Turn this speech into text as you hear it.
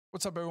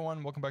What's up,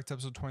 everyone? Welcome back to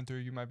episode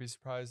 23. You might be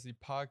surprised, the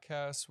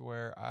podcast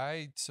where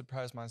I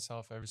surprise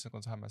myself every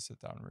single time I sit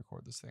down and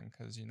record this thing.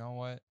 Because you know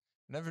what? I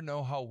never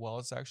know how well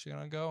it's actually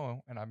going to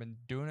go. And I've been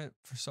doing it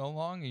for so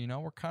long.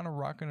 And we're kind of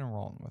rocking and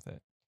rolling with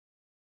it.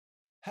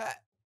 Ha!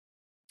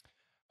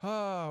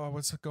 Oh,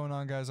 what's going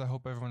on, guys? I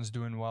hope everyone's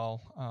doing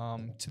well.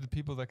 To the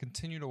people that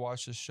continue to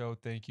watch this show,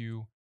 thank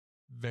you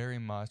very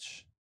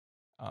much.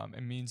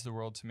 It means the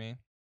world to me.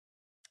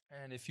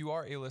 And if you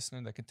are a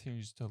listener that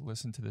continues to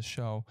listen to the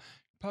show,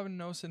 you're probably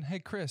noticing, hey,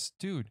 Chris,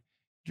 dude,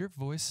 your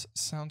voice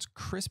sounds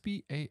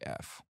crispy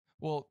AF.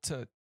 Well,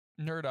 to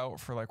nerd out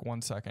for like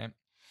 1 second,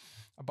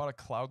 I bought a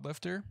cloud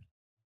lifter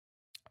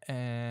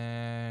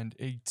and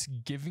it's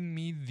giving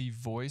me the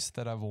voice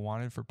that I've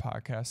wanted for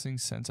podcasting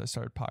since I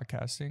started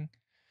podcasting.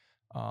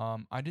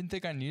 I didn't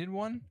think I needed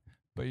one,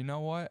 but you know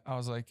what? I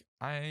was like,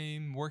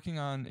 I'm working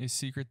on a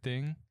secret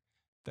thing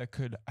that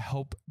could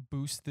help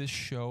boost this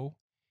show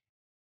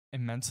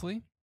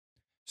immensely.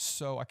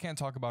 So I can't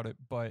talk about it,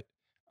 but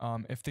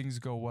if things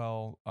go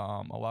well,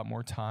 a lot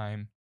more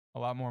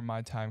of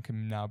my time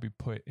can now be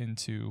put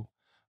into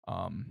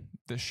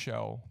the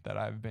show that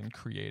I've been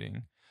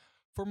creating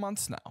for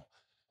months now.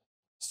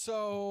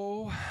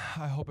 So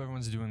I hope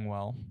everyone's doing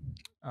well.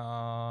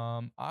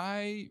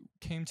 I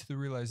came to the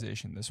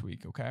realization this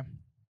week, okay?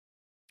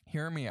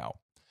 Hear me out.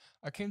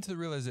 I came to the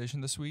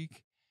realization this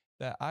week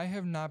that I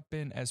have not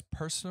been as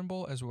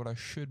personable as what I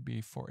should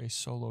be for a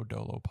solo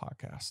dolo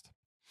podcast.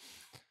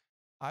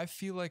 I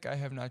feel like I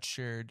have not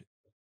shared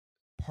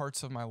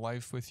parts of my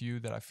life with you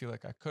that I feel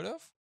like I could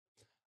have.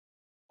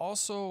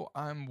 Also,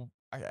 I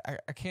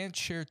can't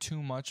share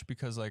too much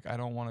because like I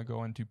don't want to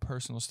go into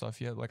personal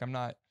stuff yet. Like I'm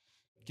not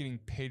getting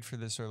paid for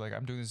this, or like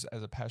I'm doing this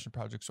as a passion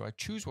project, so I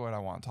choose what I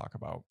want to talk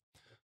about.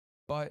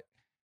 But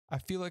I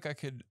feel like I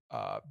could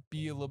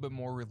be a little bit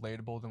more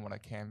relatable than what I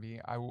can be.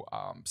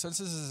 Since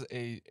this is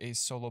a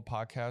solo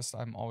podcast,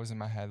 I'm always in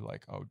my head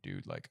like, oh,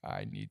 dude, like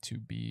I need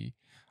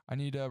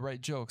to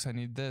write jokes, I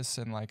need this,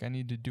 and like I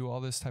need to do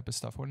all this type of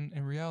stuff. When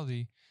in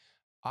reality,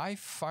 I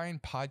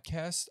find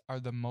podcasts are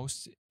the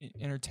most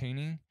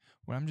entertaining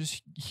when I'm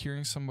just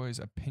hearing somebody's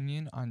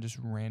opinion on just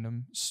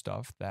random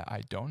stuff that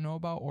I don't know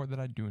about or that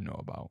I do know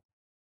about.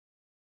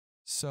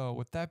 So,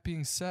 with that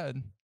being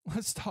said,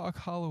 let's talk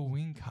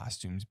Halloween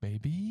costumes,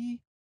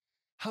 baby.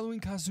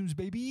 Halloween costumes,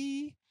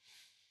 baby.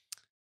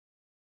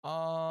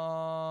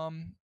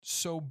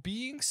 So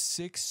being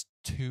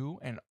 6'2"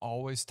 and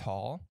always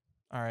tall,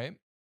 all right.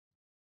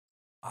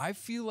 I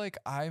feel like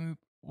I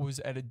was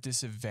at a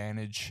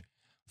disadvantage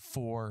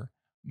for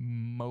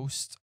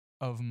most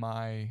of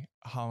my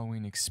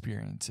Halloween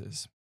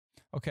experiences.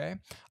 Okay?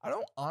 I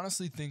don't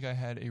honestly think I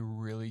had a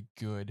really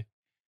good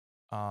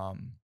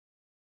um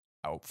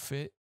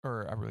outfit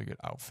or a really good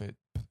outfit,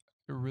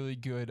 a really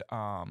good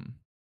how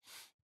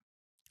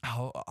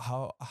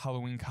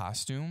Halloween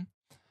costume.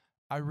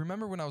 I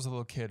remember when I was a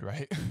little kid,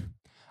 right?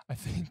 I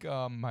think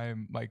my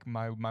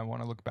one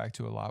I look back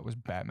to a lot was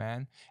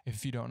Batman.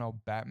 If you don't know,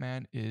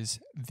 Batman is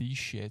the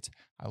shit.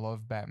 I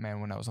love Batman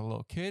when I was a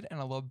little kid, and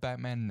I love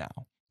Batman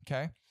now.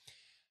 Okay.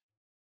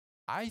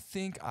 I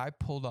think I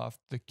pulled off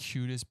the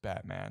cutest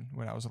Batman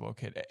when I was a little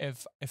kid.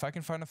 If I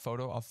can find a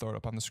photo, I'll throw it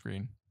up on the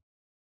screen.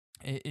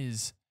 It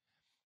is.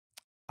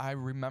 I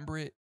remember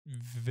it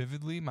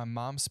vividly. My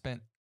mom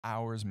spent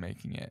hours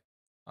making it.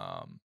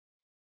 Um,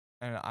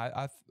 and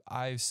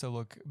I still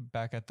look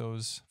back at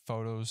those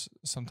photos.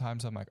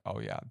 Sometimes I'm like, oh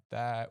yeah,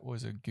 that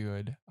was a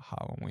good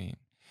Halloween.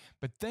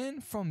 But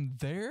then from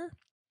there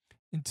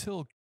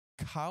until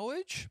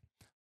college,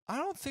 I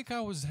don't think I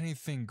was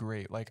anything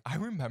great. Like I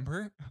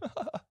remember,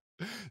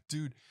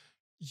 dude,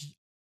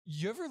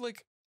 you ever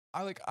like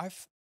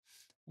I've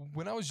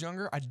when I was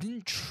younger, I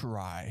didn't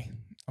try.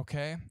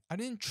 Okay, I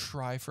didn't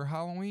try for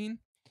Halloween.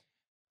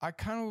 I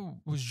kind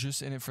of was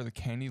just in it for the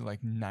candy,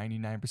 like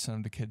 99%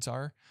 of the kids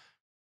are.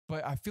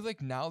 But I feel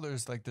like now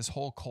there's like this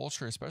whole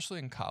culture, especially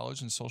in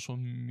college and social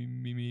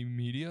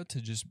media,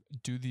 to just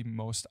do the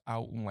most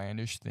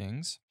outlandish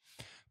things.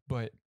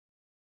 But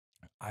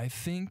I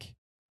think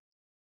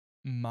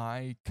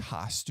my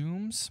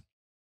costumes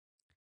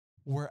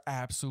were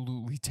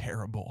absolutely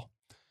terrible.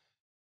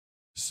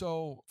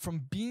 So,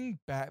 from being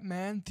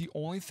Batman, the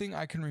only thing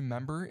I can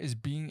remember is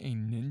being a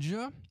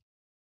ninja.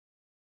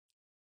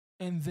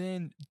 And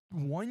then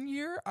one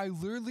year, I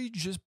literally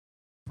just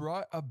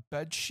brought a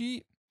bed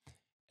sheet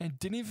and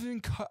didn't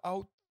even cut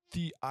out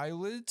the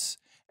eyelids,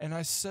 and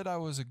I said I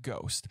was a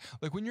ghost.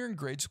 Like when you're in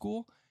grade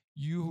school,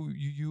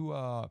 you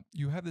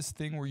have this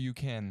thing where you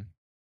can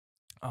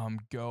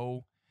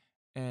go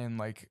and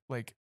like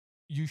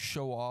you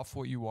show off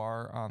what you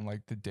are on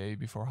like the day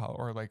before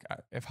or like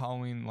if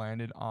Halloween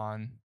landed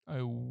on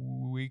a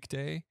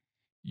weekday,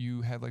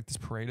 you had like this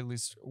parade, at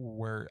least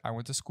where I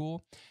went to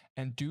school.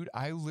 And dude,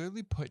 I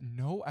literally put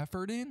no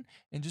effort in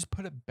and just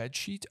put a bed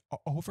sheet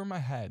over my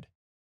head.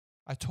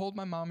 I told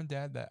my mom and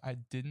dad that I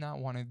did not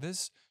want it.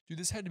 Dude,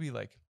 this had to be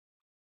like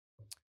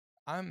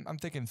I'm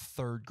thinking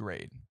third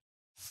grade.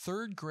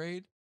 Third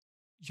grade,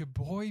 your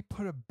boy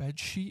put a bed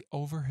sheet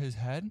over his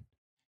head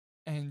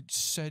and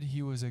said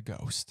he was a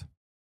ghost.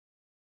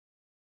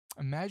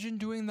 Imagine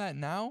doing that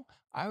now.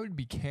 I would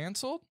be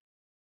canceled,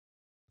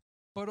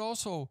 but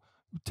also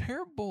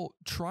terrible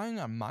trying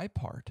on my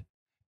part,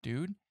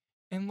 dude.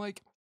 And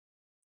like,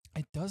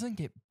 it doesn't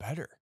get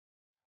better.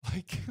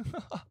 Like,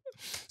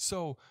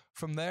 so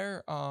from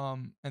there,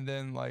 and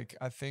then like,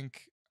 I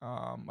think,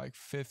 like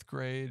 5th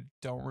grade,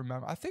 don't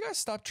remember. I think I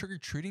stopped trick or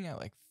treating at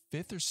like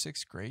 5th or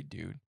 6th grade,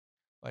 dude.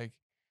 Like,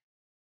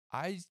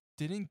 I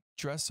didn't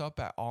dress up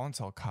at all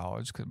until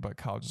college, but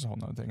college is a whole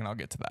nother thing, and I'll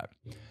get to that.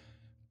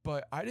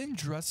 But I didn't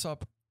dress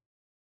up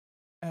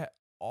at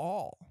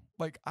all.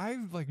 Like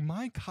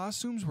my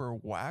costumes were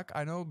whack.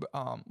 I know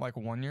like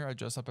one year I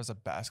dressed up as a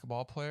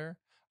basketball player.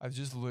 I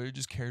just literally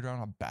just carried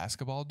around a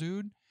basketball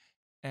dude,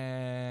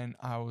 and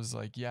I was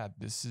like, yeah,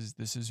 this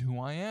is who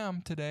I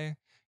am today.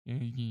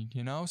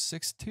 You know,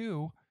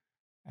 6'2"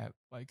 at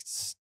like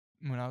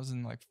when I was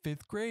in like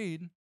 5th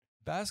grade,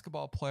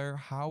 basketball player.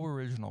 How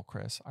original,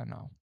 Chris. I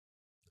know.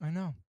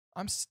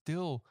 I'm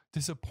still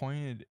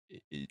disappointed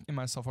in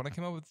myself. When I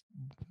came up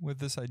with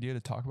this idea to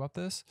talk about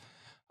this,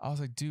 I was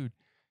like, dude,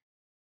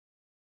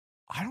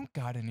 I don't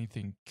got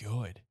anything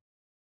good.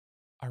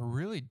 I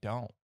really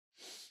don't.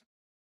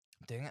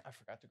 Dang it, I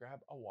forgot to grab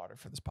a water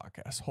for this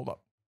podcast. Hold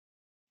up.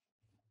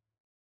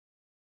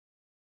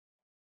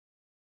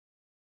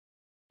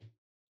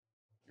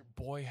 Your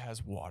boy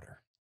has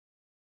water.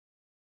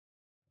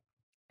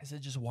 Is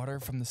it just water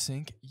from the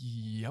sink?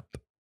 Yep.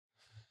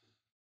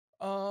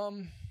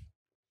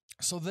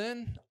 So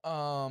then,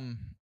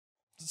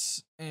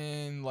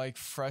 in like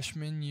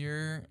freshman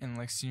year and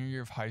like senior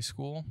year of high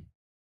school,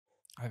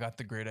 I got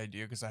the great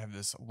idea because I have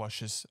this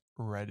luscious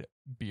red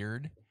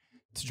beard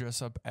to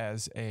dress up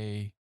as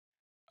a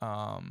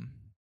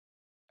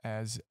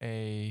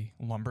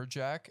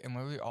lumberjack, and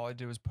literally all I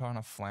did was put on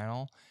a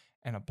flannel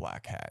and a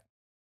black hat,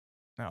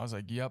 and I was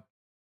like, "Yep,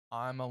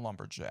 I'm a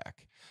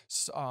lumberjack."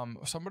 So,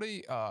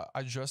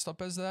 I dressed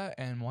up as that,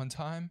 and one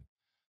time,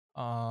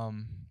 I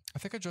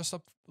think I dressed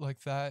up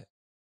like that,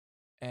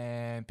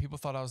 and people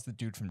thought I was the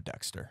dude from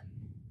Dexter.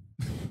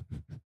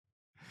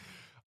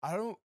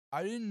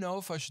 I didn't know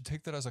if I should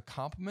take that as a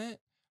compliment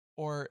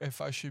or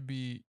if I should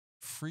be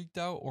freaked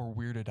out or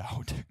weirded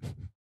out.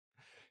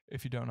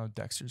 If you don't know,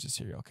 Dexter's a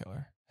serial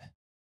killer.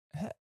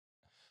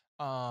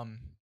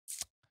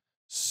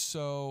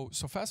 So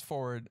fast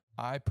forward,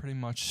 I pretty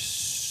much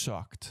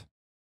sucked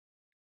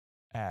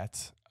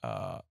at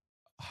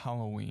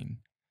Halloween.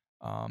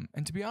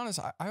 And to be honest,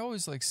 I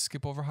always like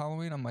skip over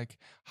Halloween. I'm like,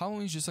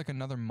 Halloween's just like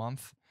another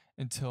month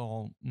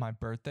until my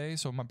birthday.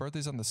 So my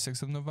birthday's on the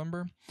 6th of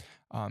November.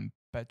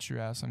 Bet your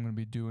ass I'm going to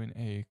be doing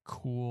a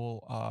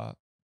cool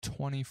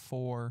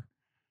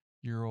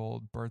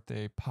 24-year-old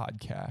birthday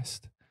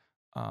podcast.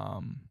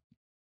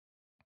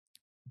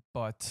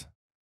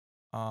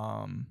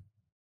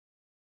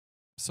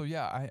 So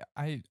yeah,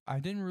 I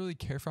didn't really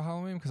care for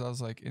Halloween because I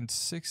was like, in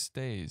 6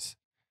 days,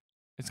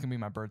 it's going to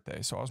be my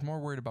birthday. So I was more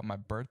worried about my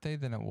birthday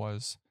than it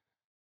was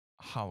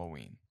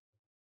Halloween.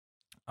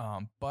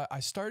 But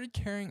I started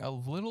caring a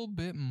little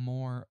bit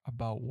more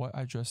about what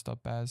I dressed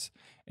up as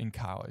in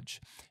college.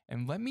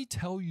 And let me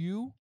tell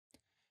you,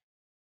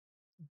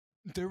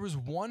 there was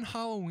one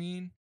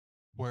Halloween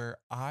where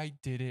I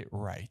did it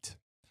right.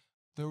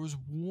 There was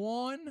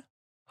one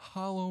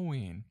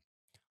Halloween,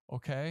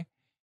 okay?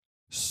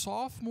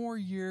 Sophomore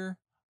year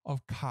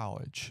of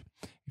college.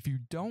 If you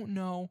don't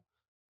know,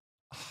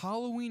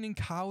 Halloween in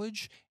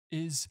college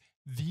is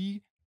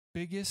the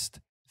biggest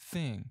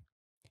thing.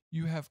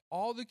 You have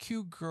all the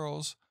cute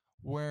girls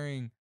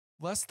wearing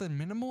less than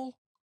minimal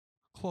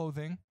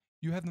clothing.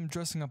 You have them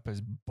dressing up as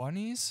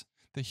bunnies,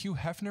 the Hugh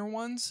Hefner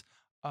ones.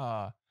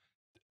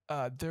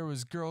 There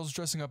was girls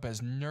dressing up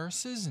as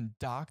nurses and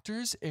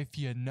doctors. If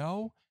you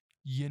know,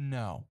 you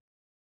know.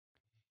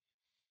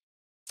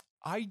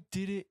 I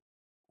did it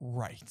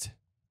right.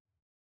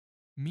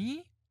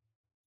 Me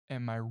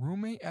and my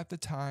roommate at the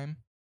time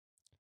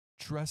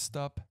dressed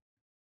up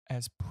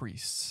as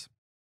priests.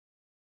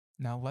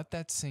 Now let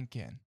that sink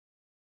in.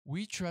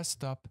 We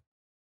dressed up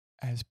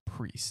as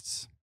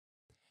priests.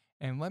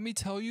 And let me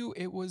tell you,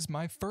 it was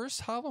my first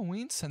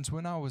Halloween since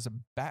when I was a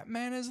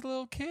Batman as a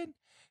little kid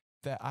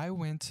that I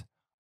went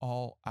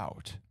all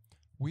out.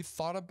 We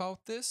thought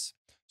about this,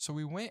 so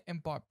we went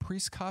and bought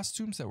priest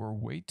costumes that were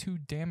way too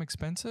damn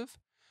expensive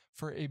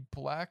for a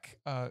black,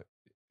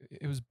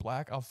 it was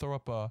black. I'll throw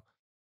up a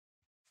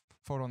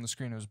photo on the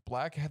screen. It was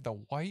black. It had the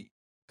white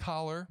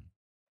collar.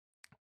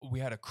 We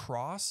had a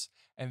cross,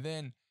 and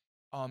then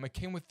it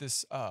came with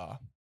this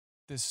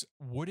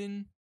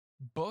wooden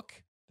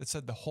book that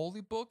said the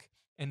Holy Book,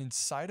 and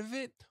inside of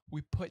it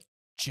we put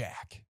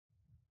Jack.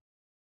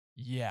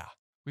 Yeah,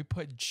 we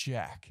put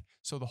Jack.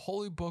 So the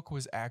Holy Book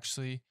was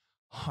actually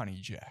Honey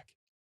Jack,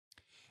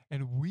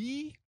 and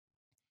we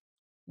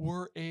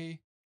were a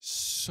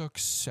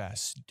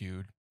success,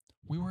 dude.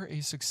 We were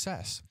a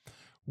success.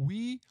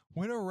 We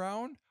went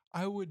around.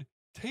 I would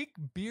take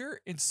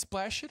beer and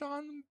splash it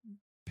on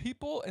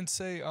people and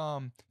say,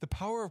 the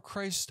power of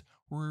Christ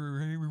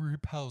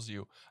repels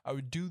you. I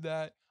would do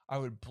that. I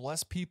would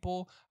bless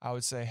people. I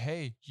would say,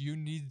 hey, you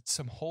need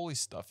some holy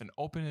stuff, and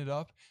open it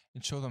up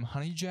and show them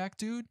honey jack,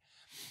 dude.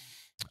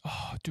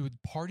 Oh,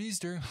 dude, parties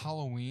during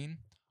Halloween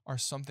are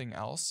something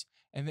else.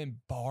 And then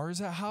bars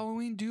at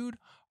Halloween, dude,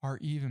 are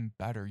even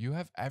better. You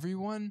have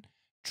everyone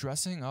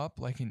dressing up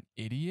like an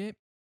idiot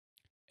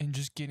and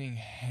just getting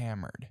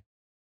hammered,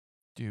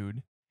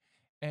 dude.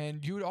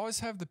 And you would always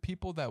have the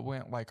people that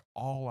went like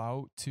all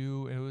out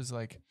too. It was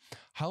like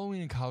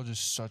Halloween in college is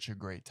such a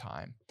great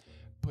time.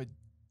 But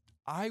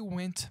I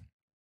went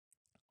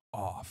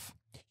off.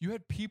 You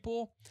had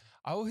people,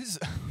 I always,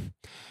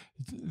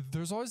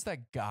 there's always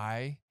that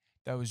guy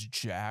that was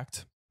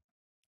jacked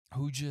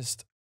who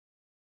just,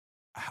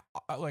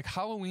 like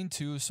Halloween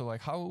too. So,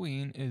 like,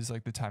 Halloween is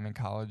like the time in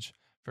college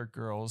for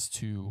girls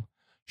to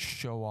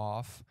show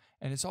off.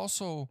 And it's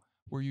also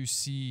where you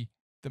see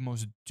the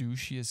most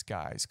douchiest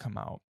guys come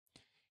out.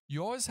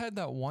 You always had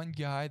that one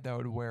guy that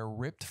would wear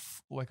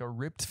like a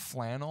ripped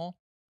flannel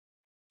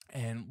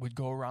and would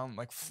go around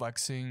like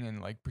flexing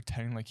and like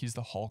pretending like he's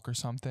the Hulk or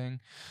something.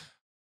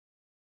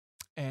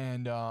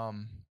 And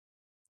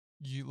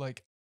you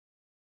like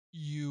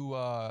you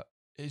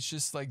it's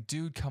just like,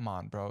 dude, come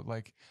on, bro.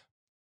 Like,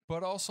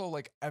 but also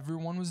like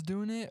everyone was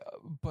doing it,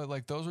 but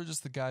like those were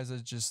just the guys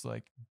that just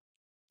like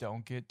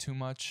don't get too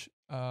much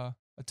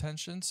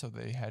attention, so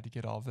they had to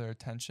get all of their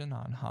attention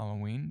on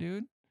Halloween,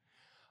 dude.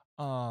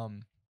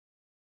 Um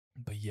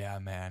but yeah,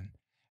 man.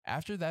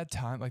 After that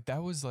time, like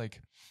that was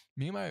like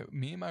me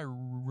and my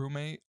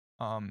roommate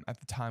at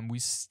the time, we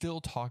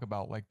still talk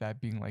about like that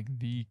being like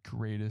the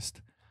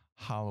greatest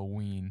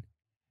Halloween.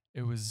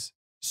 It was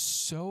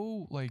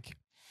so like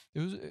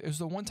it was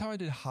the one time I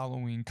did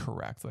Halloween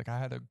correct. Like I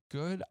had a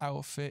good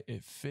outfit,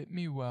 it fit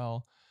me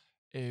well.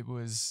 It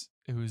was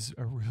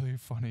a really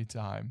funny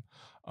time.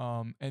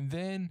 And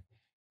then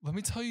let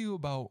me tell you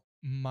about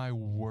my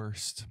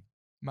worst.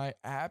 My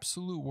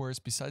absolute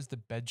worst, besides the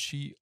bed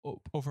sheet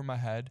over my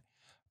head,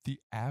 the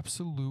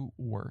absolute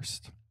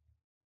worst.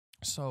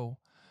 So,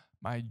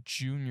 my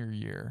junior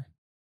year,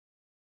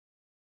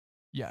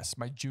 yes,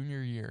 my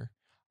junior year,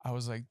 I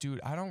was like, dude,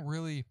 I don't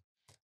really.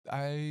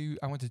 I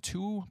went to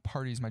two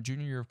parties my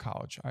junior year of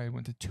college. I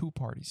went to two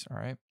parties. All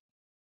right.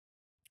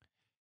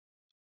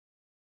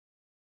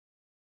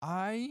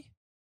 I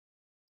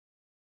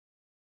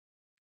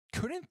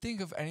couldn't think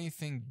of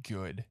anything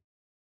good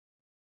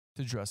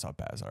to dress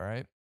up as. All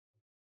right.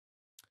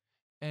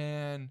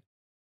 And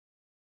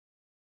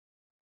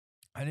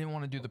I didn't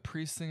want to do the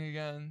priest thing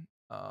again.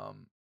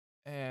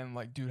 And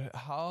like, dude,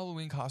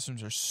 Halloween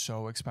costumes are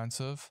so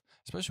expensive,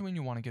 especially when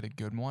you want to get a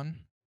good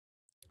one.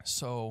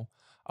 So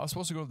I was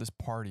supposed to go to this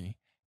party,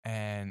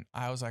 and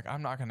I was like,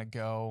 I'm not gonna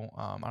go.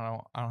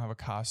 I don't have a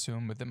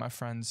costume. But then my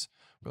friends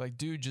were like,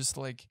 dude, just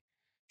like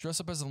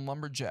dress up as a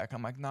lumberjack.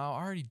 I'm like, no,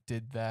 I already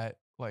did that.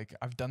 Like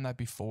I've done that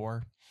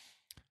before.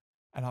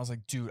 And I was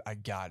like, dude, I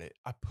got it.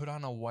 I put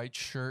on a white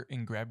shirt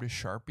and grabbed a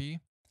Sharpie,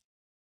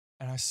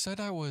 and I said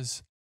I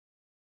was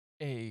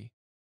a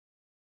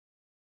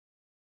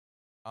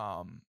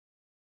um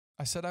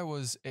I said I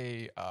was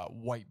a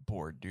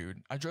whiteboard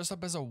dude. I dressed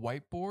up as a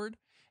whiteboard,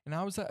 and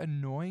I was that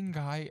annoying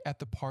guy at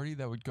the party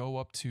that would go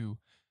up to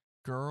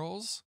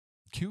girls,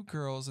 cute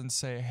girls, and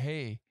say,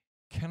 hey,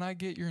 can I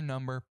get your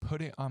number?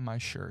 Put it on my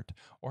shirt.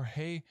 Or,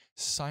 hey,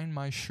 sign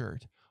my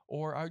shirt.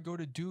 Or I'd go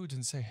to dudes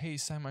and say, hey,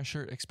 sign my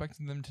shirt,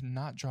 expecting them to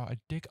not draw a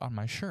dick on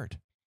my shirt.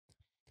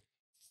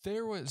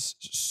 There was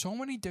so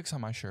many dicks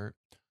on my shirt,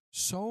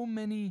 so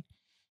many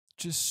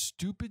just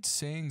stupid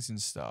sayings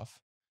and stuff.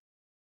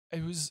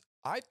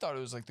 I thought it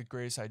was like the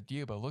greatest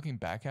idea, but looking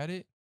back at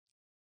it,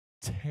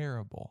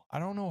 terrible. I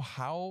don't know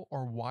how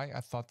or why I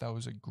thought that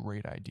was a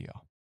great idea.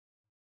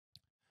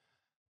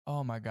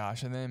 Oh my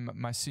gosh. And then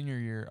my senior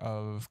year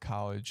of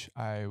college,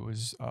 I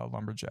was a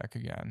lumberjack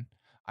again.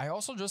 I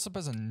also dressed up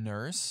as a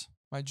nurse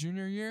my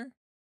junior year.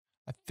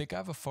 I think I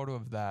have a photo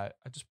of that.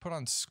 I just put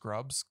on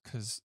scrubs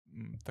because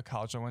the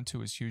college I went to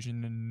was huge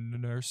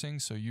in nursing.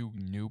 So you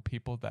knew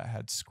people that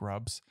had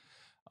scrubs.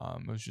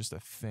 It was just a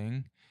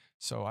thing.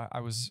 So I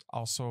was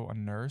also a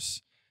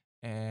nurse.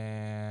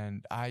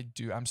 And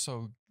I'm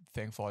so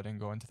thankful I didn't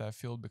go into that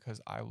field because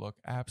I look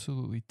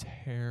absolutely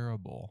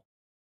terrible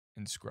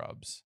in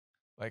scrubs.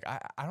 Like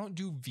I don't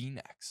do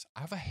V-necks.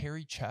 I have a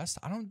hairy chest.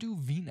 I don't do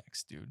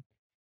V-necks, dude.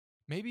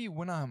 Maybe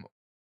when I'm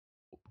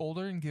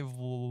older and give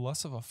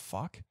less of a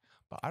fuck,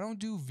 but I don't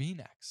do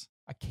V-necks.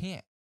 I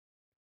can't.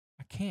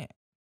 I can't.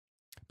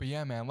 But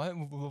yeah, man,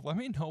 let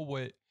me know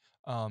what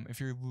if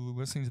you're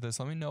listening to this,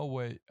 let me know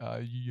what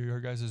your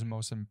guys'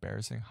 most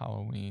embarrassing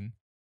Halloween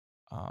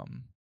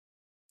um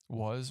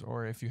was,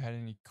 or if you had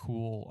any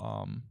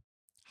cool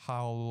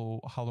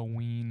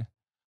Halloween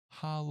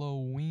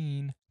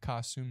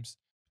costumes.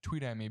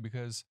 Tweet at me,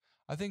 because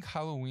I think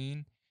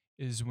Halloween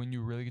is when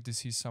you really get to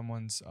see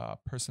someone's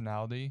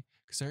personality,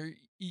 because they're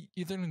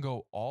either gonna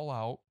go all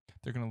out,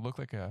 they're gonna look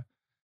like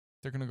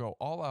they're gonna go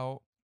all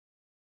out,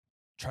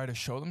 try to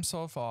show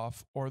themselves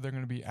off, or they're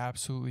gonna be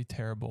absolutely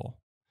terrible.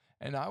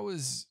 And I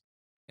was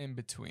in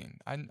between.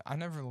 I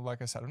never,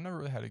 like I said, I've never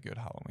really had a good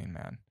Halloween,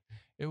 man.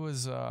 It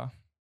was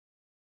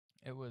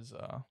It was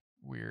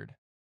weird.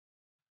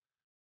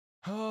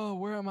 Oh,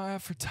 where am I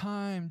at for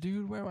time,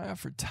 dude? Where am I at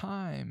for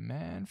time,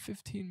 man?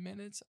 15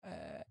 minutes?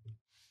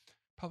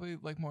 Probably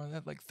like more than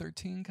that, like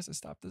 13 because I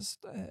stopped this.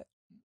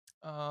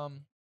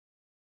 Um,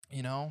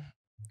 you know,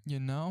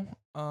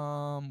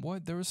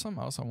 what? There was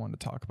something else I wanted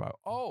to talk about.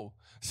 Oh,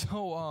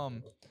 so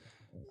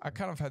I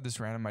kind of had this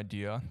random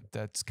idea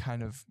that's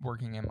kind of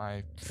working in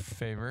my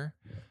favor.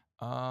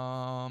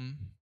 Um,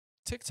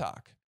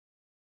 TikTok.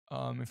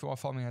 If you want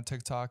to follow me on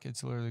TikTok,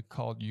 it's literally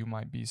called You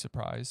Might Be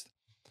Surprised.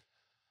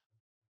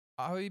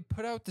 I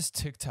put out this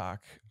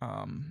TikTok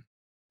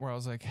where I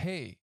was like,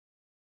 hey,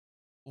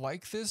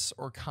 like this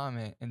or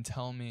comment and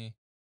tell me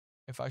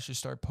if I should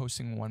start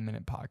posting 1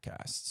 minute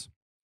podcasts.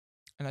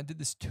 And I did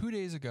this 2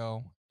 days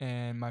ago,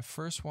 and my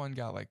first one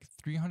got like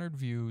 300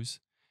 views,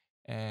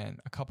 and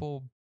a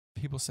couple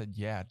people said,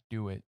 yeah,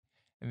 do it.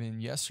 And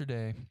then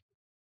yesterday,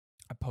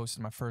 I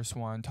posted my first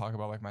one, talk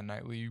about like my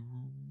nightly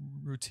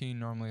routine.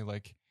 Normally,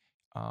 like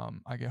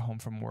I get home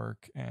from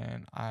work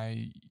and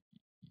I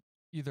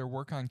either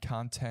work on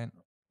content,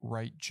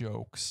 write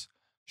jokes,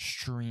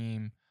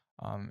 stream,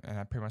 and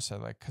I pretty much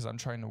said like, because I'm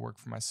trying to work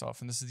for myself,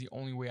 and this is the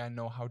only way I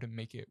know how to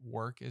make it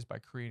work is by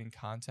creating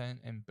content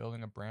and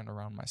building a brand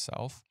around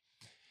myself.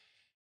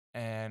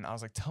 And I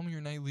was like, tell me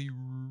your nightly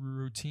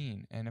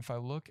routine. And if I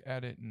look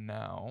at it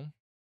now,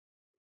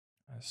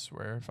 I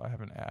swear if I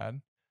have an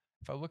ad,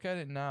 if I look at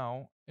it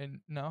now, it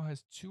now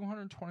has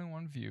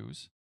 221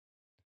 views,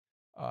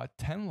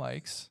 10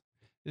 likes.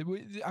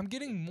 I'm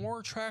getting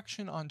more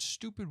traction on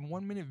stupid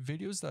 1 minute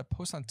videos that I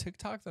post on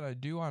TikTok than I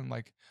do on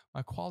like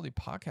my quality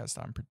podcast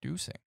that I'm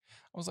producing.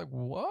 I was like,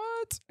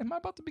 what? Am I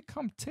about to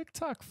become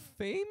TikTok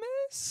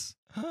famous?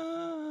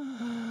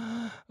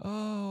 Oh,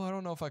 I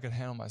don't know if I could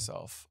handle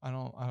myself. I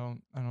don't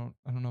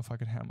know if I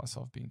could handle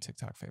myself being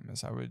TikTok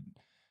famous. I would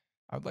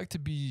like to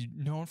be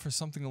known for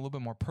something a little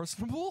bit more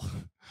personable.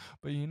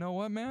 But you know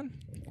what,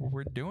 man?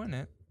 We're doing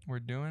it. We're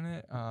doing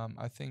it.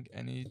 I think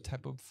any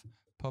type of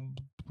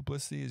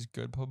publicity is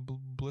good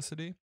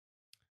publicity.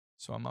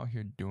 So I'm out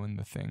here doing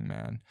the thing,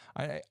 man.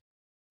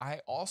 I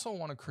also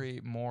want to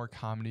create more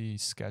comedy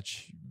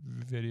sketch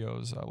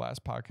videos.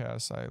 Last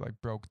podcast, I like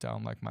broke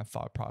down like my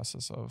thought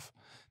process of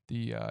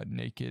the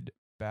naked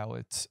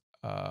ballot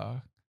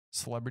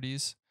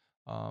celebrities.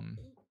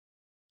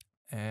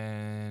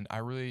 And I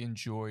really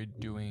enjoyed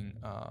doing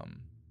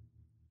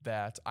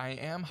that. I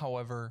am,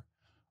 however,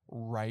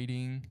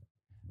 writing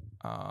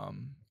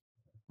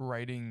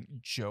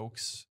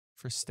jokes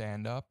for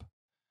stand up.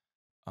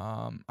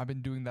 I've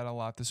been doing that a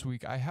lot this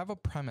week. I have a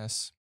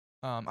premise.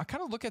 I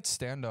kind of look at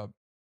stand up.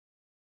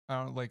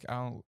 I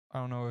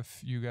don't know if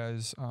you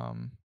guys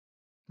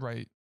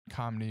write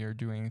comedy or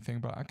do anything,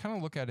 but I kind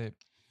of look at it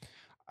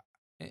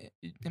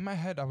in my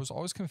head. I was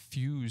always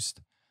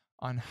confused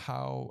on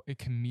how a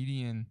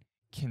comedian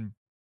can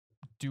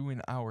do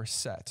an hour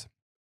set.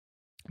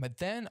 But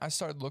then I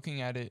started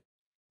looking at it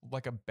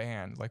like a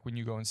band, like when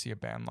you go and see a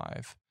band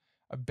live.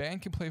 A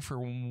band can play for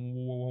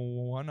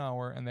 1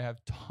 hour and they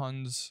have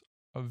tons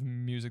of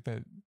music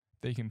that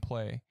they can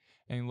play.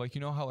 And like,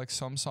 you know how like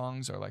some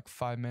songs are like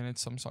 5 minutes,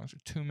 some songs are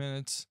 2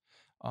 minutes.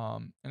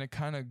 And it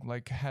kind of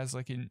like has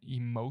like an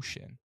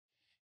emotion.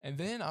 And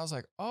then I was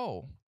like,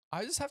 oh,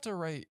 I just have to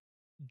write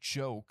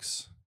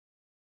jokes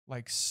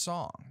like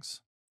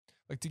songs.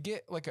 Like to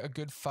get like a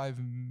good 5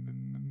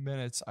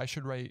 minutes, I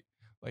should write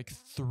like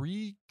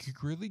 3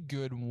 really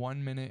good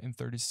 1 minute and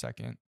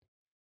 30-second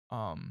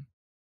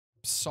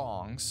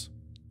songs,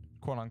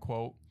 quote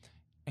unquote,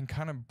 and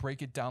kind of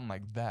break it down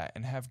like that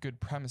and have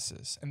good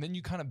premises. And then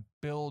you kind of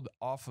build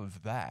off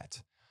of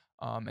that.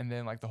 And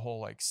then like the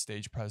whole like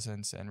stage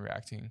presence and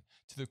reacting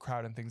to the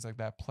crowd and things like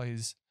that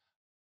plays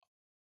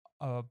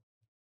a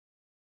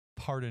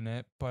part in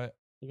it. But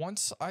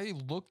once I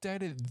looked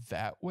at it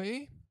that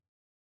way,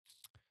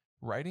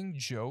 writing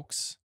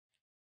jokes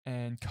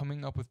and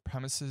coming up with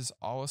premises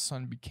all of a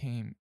sudden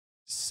became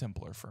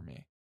simpler for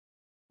me.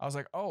 I was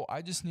like, oh,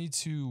 I just need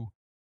to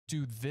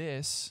do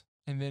this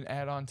and then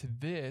add on to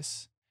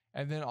this.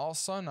 And then all of a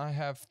sudden I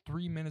have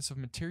 3 minutes of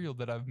material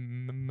that I've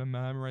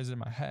memorized in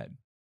my head.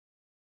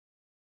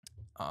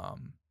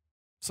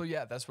 So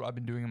yeah, that's what I've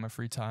been doing in my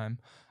free time.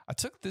 I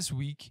took this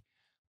week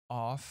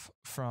off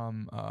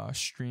from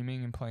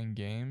streaming and playing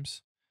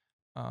games.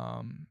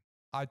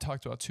 I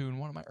talked about too in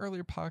one of my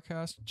earlier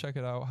podcasts. Check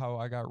it out, how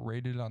I got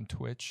rated on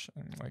Twitch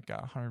and like got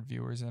 100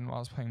 viewers in while I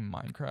was playing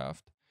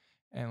Minecraft.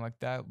 And like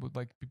that would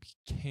like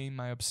became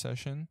my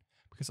obsession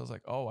because I was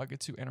like, oh, I get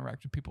to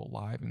interact with people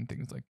live and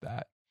things like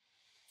that.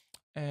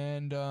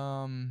 And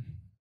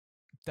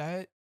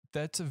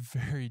that's a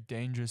very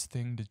dangerous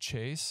thing to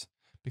chase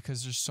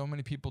because there's so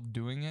many people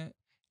doing it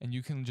and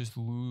you can just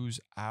lose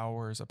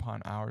hours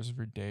upon hours of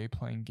your day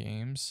playing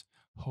games,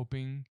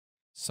 hoping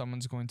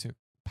someone's going to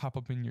pop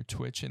up in your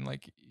Twitch. And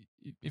like,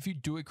 if you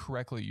do it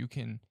correctly, you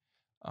can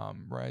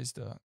rise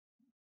to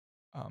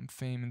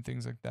fame and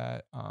things like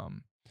that.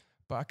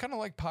 But I kind of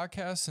like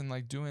podcasts and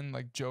like doing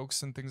like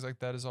jokes and things like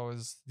that is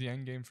always the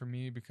end game for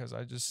me because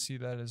I just see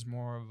that as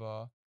more of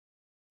a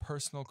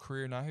personal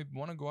career. And I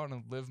want to go out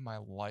and live my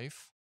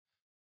life.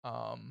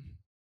 um,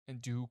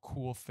 and do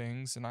cool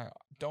things. And I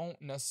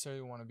don't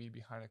necessarily want to be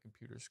behind a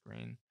computer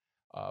screen,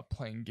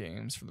 playing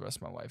games for the rest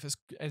of my life.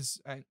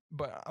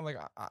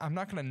 I'm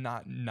not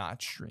gonna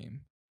not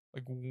stream.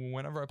 Like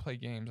whenever I play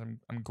games,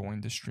 I'm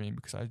going to stream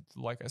because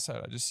like I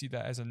said, I just see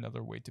that as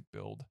another way to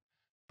build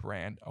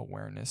brand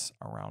awareness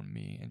around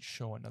me and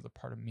show another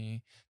part of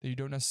me that you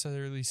don't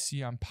necessarily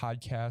see on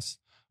podcasts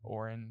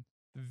or in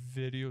the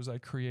videos I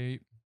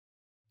create,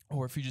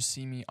 or if you just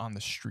see me on the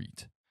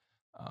street.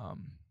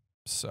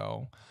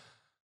 So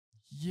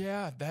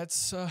yeah,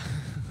 that's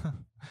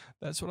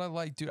that's what I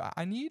like, dude.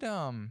 I need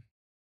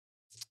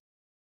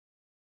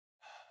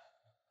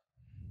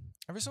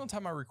every single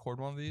time I record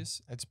one of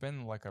these, it's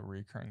been like a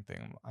recurring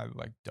thing. I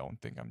like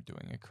don't think I'm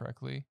doing it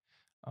correctly.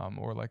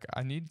 Or like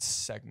I need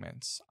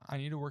segments. I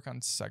need to work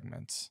on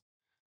segments.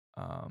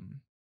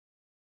 Um,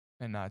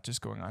 and not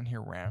just going on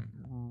here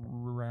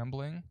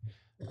rambling.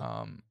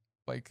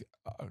 Like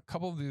a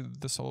couple of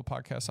the solo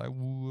podcasts I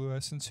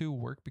listen to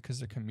work because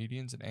they're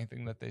comedians and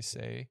anything that they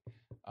say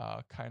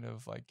kind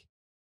of like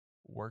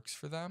works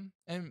for them.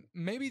 And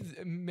maybe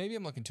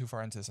I'm looking too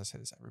far into this. I say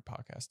this every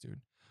podcast,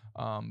 dude.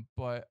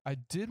 But I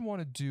did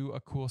want to do a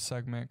cool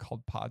segment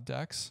called Pod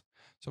Decks.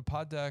 So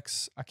Pod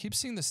Decks, I keep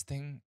seeing this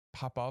thing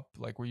pop up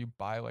like where you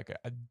buy like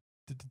a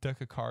deck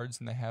of cards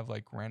and they have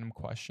like random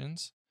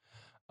questions.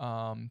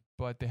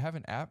 But they have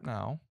an app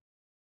now.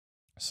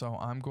 So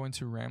I'm going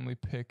to randomly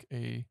pick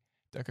a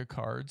deck of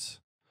cards.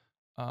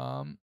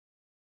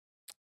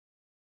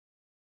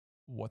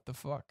 What the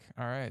fuck?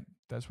 All right,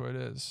 that's what it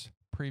is.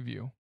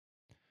 Preview.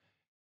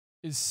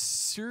 Is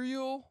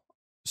cereal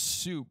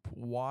soup?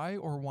 Why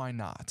or why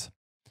not?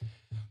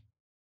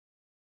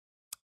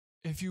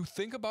 If you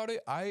think about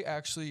it, I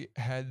actually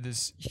had a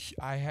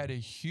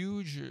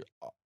huge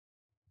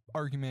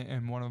argument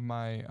in one of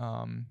my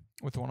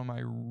with one of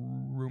my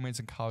roommates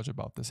in college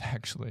about this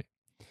actually.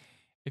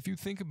 If you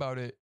think about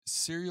it,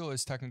 cereal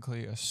is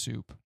technically a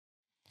soup.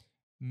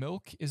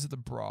 Milk is the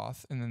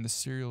broth, and then the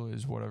cereal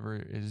is whatever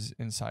is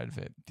inside of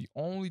it. The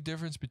only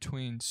difference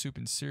between soup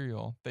and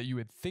cereal that you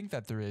would think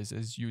that there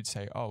is you would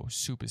say, oh,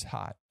 soup is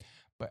hot.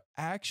 But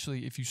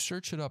actually, if you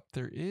search it up,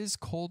 there is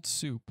cold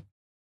soup.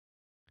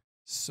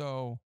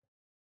 So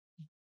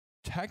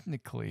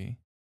technically,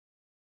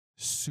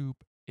 soup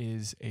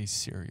is a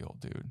cereal,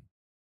 dude.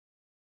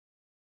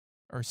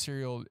 Or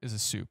cereal is a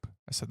soup.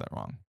 I said that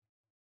wrong.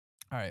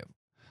 All right.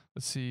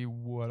 Let's see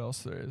what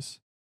else there is.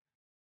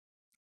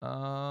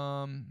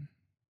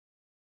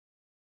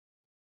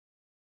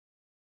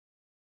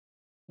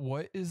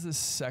 What is the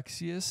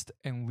sexiest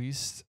and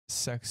least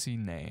sexy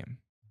name?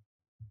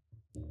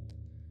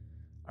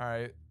 All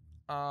right.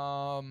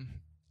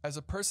 As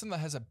a person that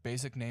has a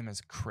basic name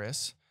as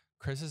Chris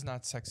is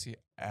not sexy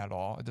at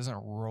all. It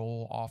doesn't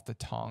roll off the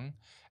tongue.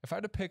 If I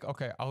had to pick,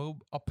 okay, I'll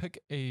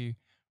pick a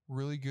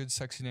really good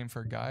sexy name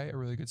for a guy, a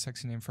really good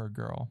sexy name for a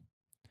girl,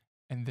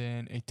 and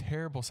then a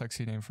terrible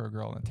sexy name for a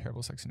girl and a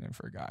terrible sexy name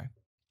for a guy.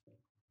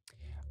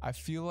 I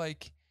feel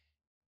like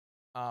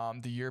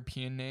the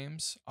European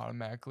names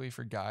automatically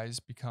for guys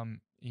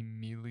become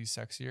immediately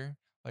sexier.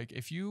 Like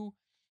if you're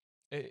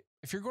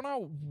going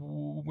out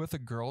with a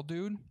girl,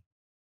 dude,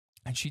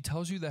 and she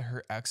tells you that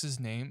her ex's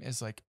name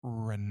is like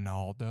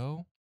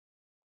Ronaldo,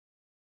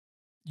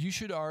 you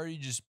should already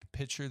just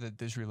picture that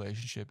this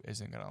relationship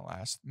isn't going to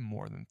last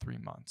more than 3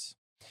 months.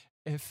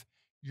 If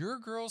your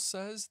girl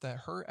says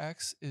that her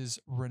ex is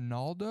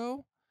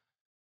Ronaldo,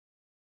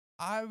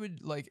 I would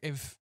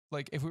if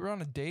we were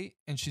on a date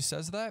and she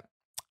says that,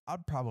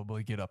 I'd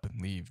probably get up and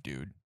leave,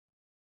 dude.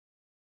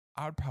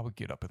 I'd probably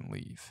get up and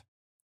leave.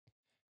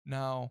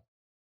 Now,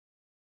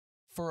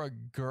 for a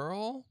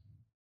girl,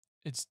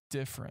 it's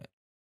different.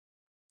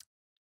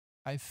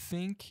 I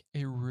think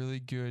a really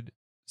good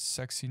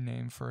sexy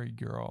name for a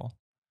girl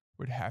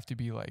would have to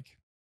be like,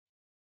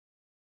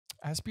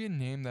 has to be a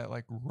name that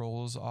like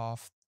rolls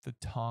off the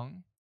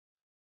tongue.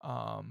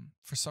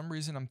 For some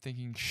reason I'm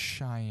thinking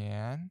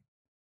Cheyenne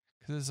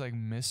because it's like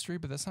mystery,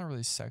 but that's not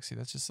really sexy.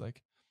 That's just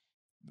like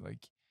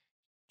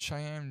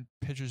Cheyenne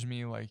pictures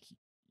me like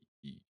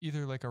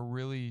either like a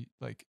really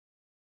like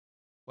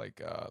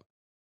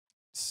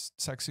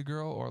sexy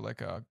girl or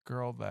like a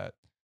girl that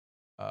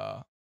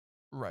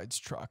rides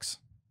trucks,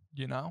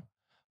 you know?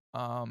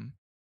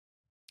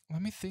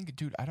 Let me think,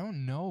 dude. I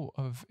don't know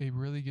of a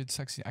really good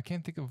sexy. I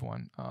can't think of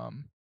one.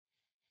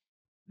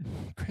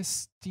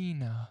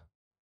 Christina.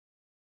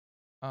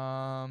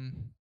 I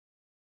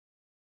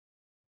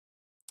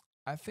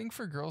think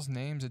for girls'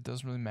 names, it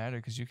doesn't really matter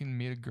because you can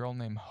meet a girl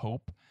named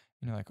Hope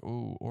and you're like,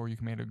 ooh, or you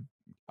can meet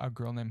a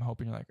girl named Hope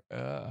and you're like,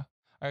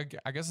 I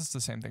guess it's the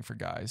same thing for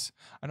guys.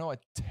 I know a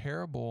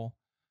terrible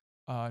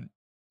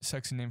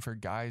sexy name for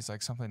guys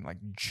like something like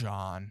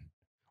John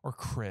or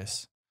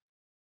Chris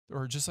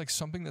or just like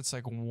something that's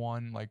like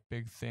one like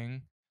big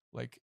thing,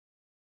 like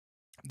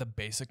the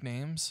basic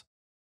names: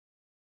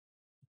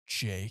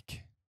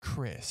 Jake,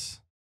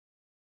 Chris,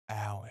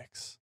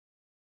 Alex.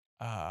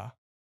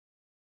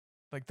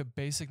 Like the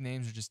basic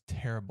names are just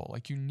terrible.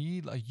 Like you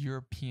need a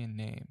European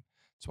name.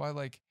 That's why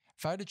like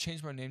If I had to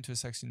change my name to a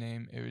sexy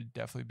name, it would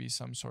definitely be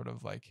some sort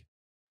of like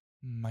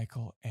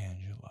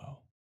Michelangelo.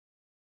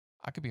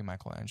 I could be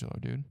Michelangelo,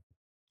 dude.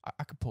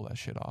 I could pull that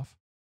shit off.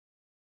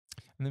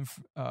 And then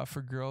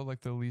for girl,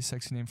 like the least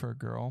sexy name for a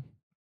girl,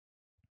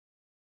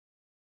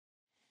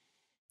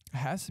 it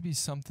has to be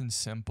something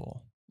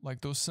simple. Like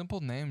those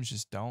simple names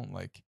just don't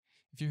like.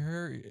 If you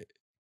hear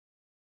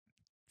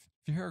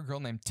a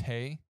girl named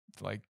Tay,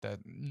 like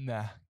that,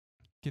 nah,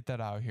 get that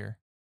out of here.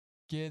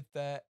 Get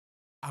that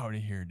out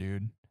of here,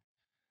 dude.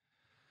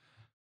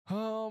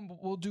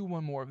 We'll do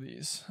one more of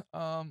these.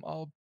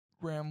 I'll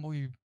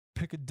randomly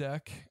pick a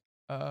deck.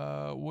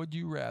 Would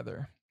you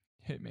rather?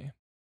 Hit me.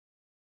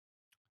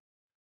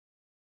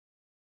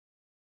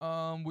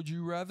 Would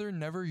you rather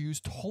never use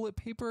toilet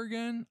paper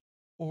again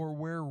or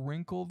wear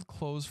wrinkled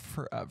clothes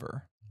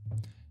forever?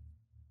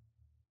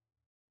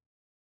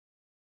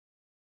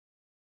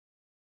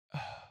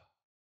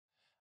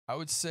 I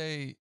would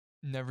say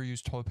never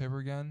use toilet paper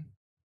again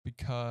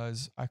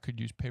because I could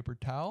use paper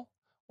towel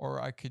or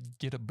I could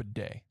get a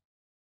bidet.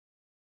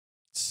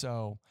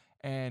 So,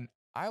 and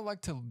I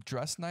like to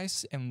dress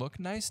nice and look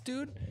nice,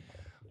 dude.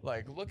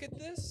 Like, look at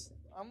this.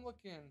 I'm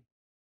looking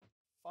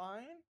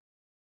fine.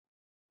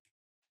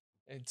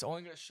 It's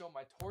only going to show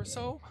my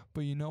torso,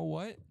 but you know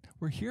what?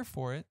 We're here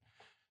for it.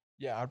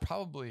 Yeah, I'd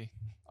probably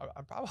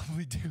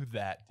do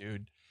that,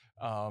 dude.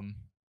 Um,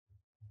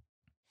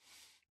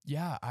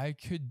 yeah, I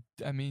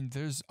mean,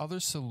 there's other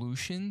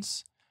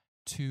solutions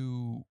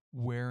to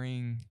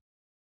wearing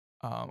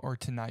or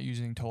to not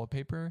using toilet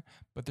paper,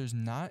 but there's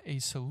not a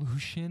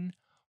solution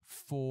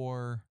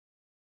for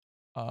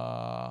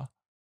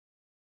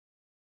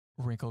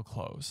wrinkled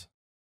clothes.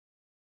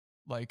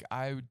 Like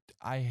I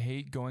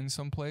hate going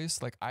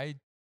someplace. Like I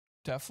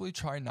definitely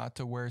try not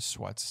to wear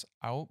sweats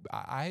out.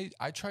 I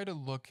try to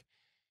look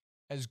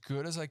as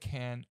good as I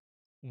can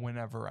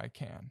whenever I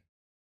can.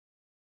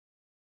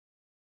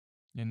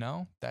 You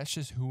know? That's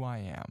just who I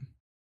am.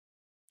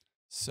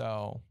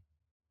 So,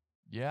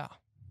 yeah.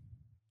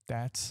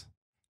 That's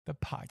the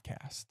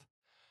podcast.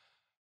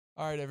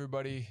 All right,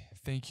 everybody.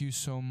 Thank you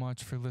so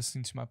much for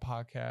listening to my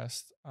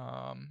podcast.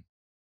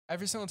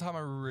 Every single time I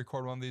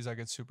record one of these, I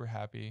get super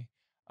happy.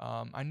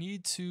 I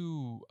need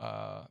to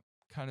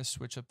kind of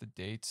switch up the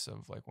dates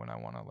of like when I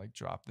want to like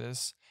drop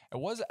this. It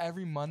was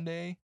every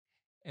Monday,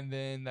 and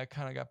then that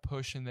kind of got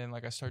pushed, and then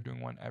like I started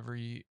doing one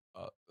every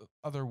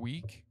other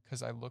week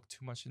because I look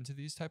too much into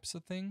these types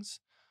of things.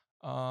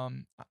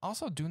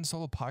 Also, doing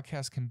solo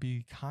podcasts can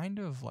be kind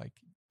of like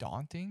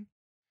daunting.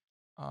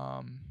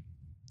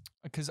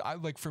 Because I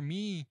like for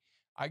me,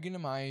 I get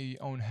in my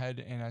own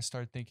head and I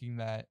start thinking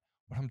that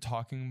what I'm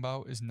talking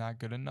about is not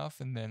good enough,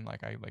 and then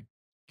like I like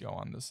go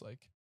on this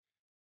like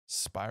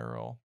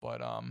spiral.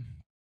 But I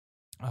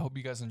hope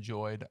you guys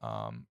enjoyed.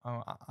 I'm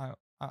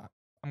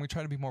gonna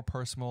try to be more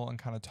personal and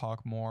kind of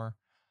talk more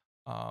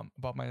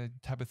about my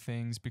type of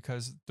things,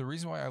 because the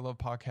reason why I love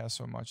podcasts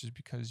so much is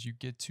because you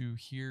get to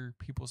hear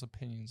people's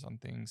opinions on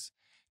things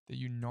that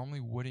you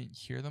normally wouldn't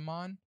hear them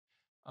on.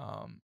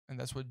 And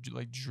that's what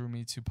like drew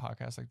me to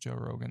podcasts like Joe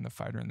Rogan, The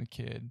Fighter and the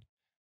Kid,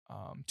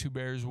 Two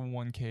Bears,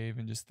 One Cave,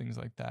 and just things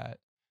like that.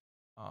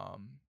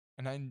 Um,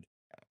 and I'm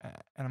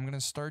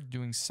gonna start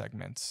doing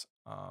segments.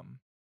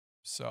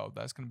 So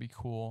that's gonna be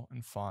cool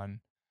and fun.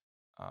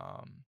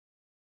 Um,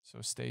 so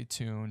stay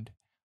tuned.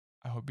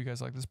 I hope you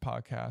guys like this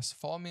podcast.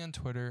 Follow me on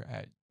Twitter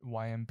at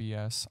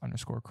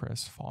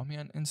YMBS_Chris. Follow me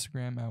on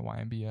Instagram at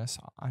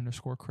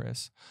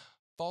YMBS_Chris.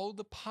 Follow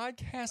the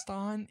podcast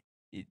on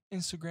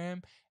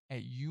Instagram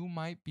at You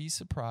Might Be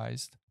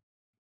Surprised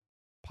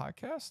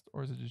podcast,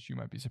 or is it just You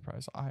Might Be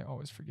Surprised? I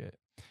always forget.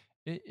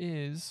 It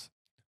is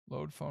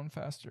load phone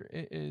faster.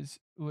 It is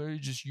literally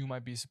just You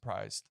Might Be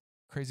Surprised.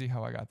 Crazy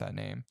how I got that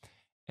name.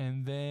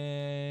 And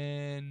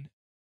then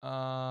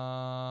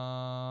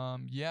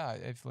yeah,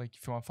 if you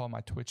want to follow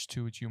my Twitch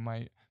too, which You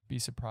Might Be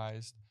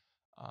Surprised.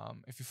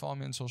 If you follow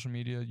me on social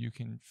media, you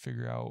can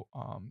figure out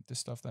the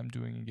stuff that I'm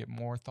doing and get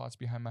more thoughts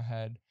behind my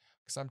head,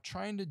 because I'm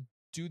trying to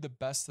do the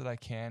best that I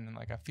can, and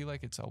like I feel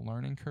like it's a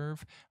learning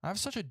curve. I have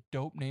such a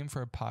dope name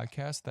for a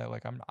podcast that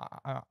like I'm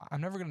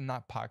never gonna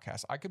not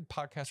podcast. I could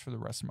podcast for the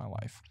rest of my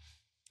life,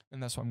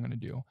 and that's what I'm gonna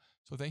do.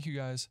 So thank you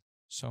guys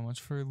so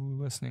much for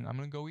listening. I'm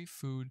gonna go eat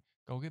food,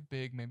 go get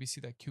big, maybe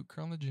see that cute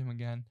girl in the gym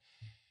again.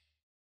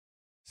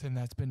 And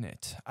that's been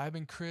it. I've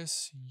been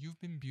Chris. You've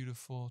been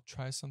beautiful.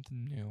 Try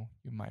something new.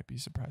 You might be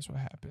surprised what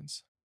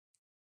happens.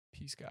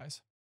 Peace,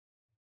 guys.